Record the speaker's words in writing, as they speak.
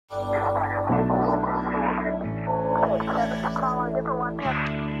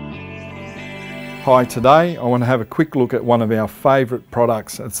Hi, today I want to have a quick look at one of our favourite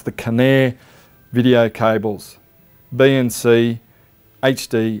products. It's the Canare video cables, BNC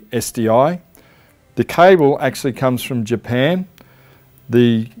HD-SDI. The cable actually comes from Japan.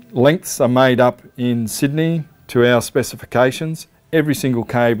 The lengths are made up in Sydney to our specifications. Every single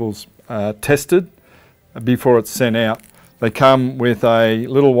cable's tested before it's sent out. They come with a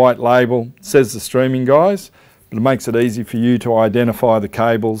little white label, says the streaming guys, but it makes it easy for you to identify the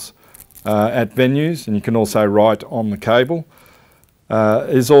cables at venues, and you can also write on the cable.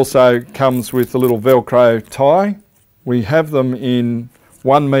 It also comes with a little Velcro tie. We have them in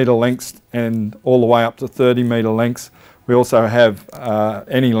 1 metre lengths and all the way up to 30 metre lengths. We also have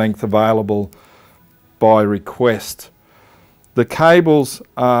any length available by request. The cables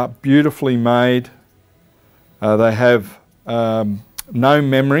are beautifully made. They have no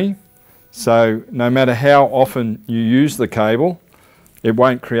memory, so no matter how often you use the cable, it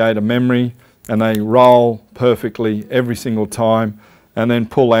won't create a memory, and they roll perfectly every single time and then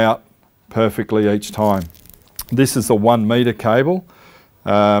pull out perfectly each time. This is a 1 metre cable,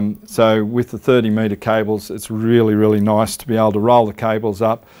 so with the 30 metre cables it's really nice to be able to roll the cables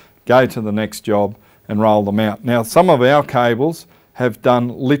up, go to the next job and roll them out. Now some of our cables have done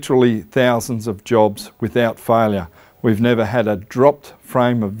literally thousands of jobs without failure. We've never had a dropped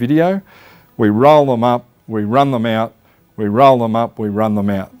frame of video. We roll them up, we run them out, we roll them up, we run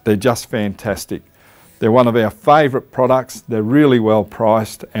them out. They're just fantastic. They're one of our favourite products. They're really well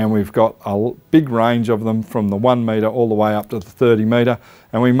priced, and we've got a big range of them from the 1 metre all the way up to the 30 metre,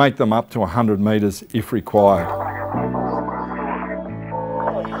 and we make them up to 100 metres if required.